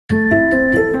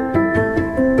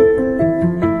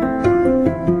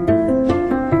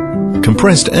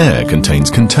Compressed air contains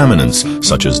contaminants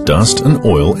such as dust and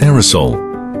oil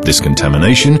aerosol. This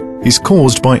contamination is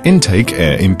caused by intake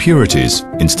air impurities,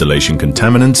 installation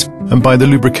contaminants, and by the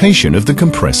lubrication of the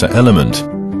compressor element.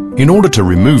 In order to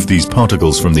remove these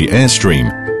particles from the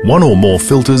airstream, one or more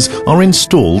filters are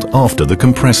installed after the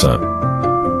compressor.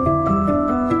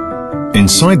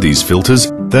 Inside these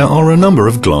filters, there are a number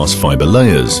of glass fiber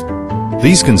layers.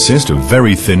 These consist of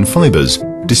very thin fibers,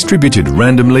 distributed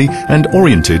randomly and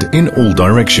oriented in all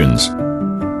directions.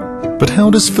 But how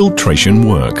does filtration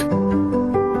work?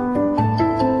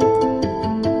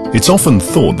 It's often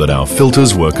thought that our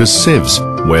filters work as sieves,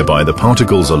 whereby the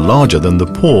particles are larger than the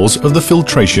pores of the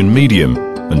filtration medium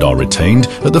and are retained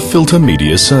at the filter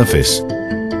media surface.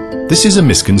 This is a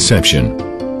misconception.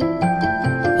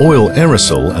 Oil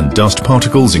aerosol and dust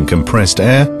particles in compressed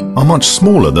air are much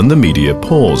smaller than the media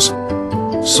pores,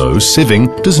 so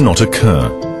sieving does not occur.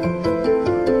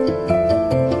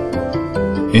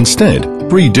 Instead,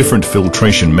 3 different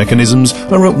filtration mechanisms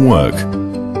are at work.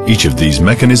 Each of these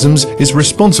mechanisms is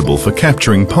responsible for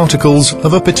capturing particles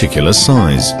of a particular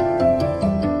size.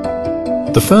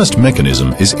 The first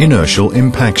mechanism is inertial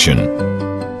impaction.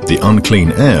 The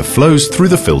unclean air flows through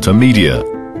the filter media,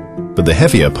 but the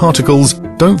heavier particles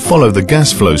don't follow the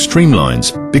gas flow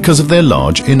streamlines because of their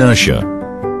large inertia.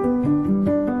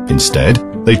 Instead,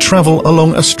 they travel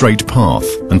along a straight path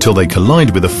until they collide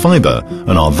with a fiber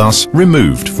and are thus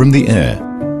removed from the air.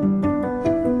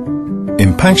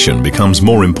 Impaction becomes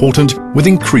more important with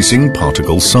increasing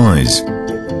particle size.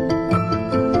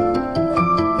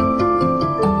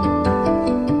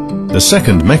 The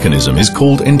second mechanism is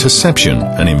called interception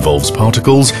and involves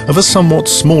particles of a somewhat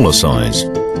smaller size.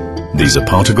 These are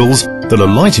particles that are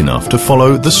light enough to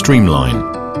follow the streamline.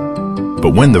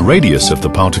 But when the radius of the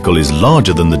particle is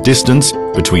larger than the distance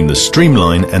between the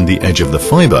streamline and the edge of the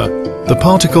fiber, the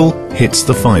particle hits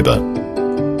the fiber.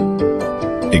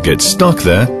 It gets stuck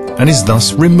there and is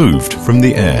thus removed from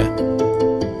the air.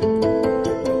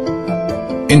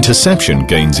 Interception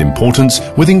gains importance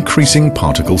with increasing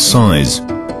particle size.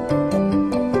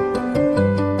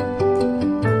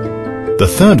 The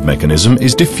third mechanism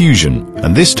is diffusion,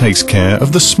 and this takes care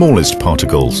of the smallest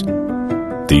particles.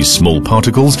 These small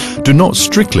particles do not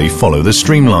strictly follow the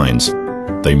streamlines.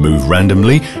 They move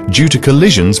randomly due to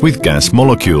collisions with gas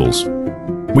molecules.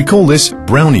 We call this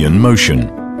Brownian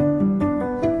motion.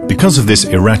 Because of this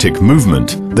erratic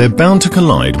movement, they're bound to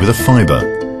collide with a fiber.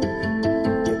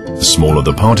 The smaller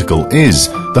the particle is,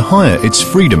 the higher its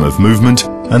freedom of movement,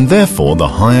 and therefore the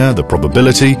higher the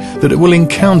probability that it will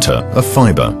encounter a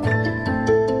fiber.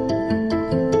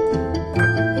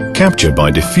 Capture by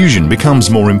diffusion becomes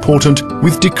more important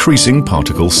with decreasing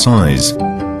particle size.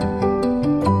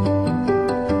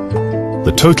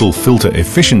 The total filter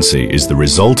efficiency is the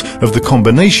result of the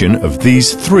combination of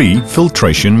these 3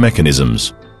 filtration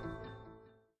mechanisms.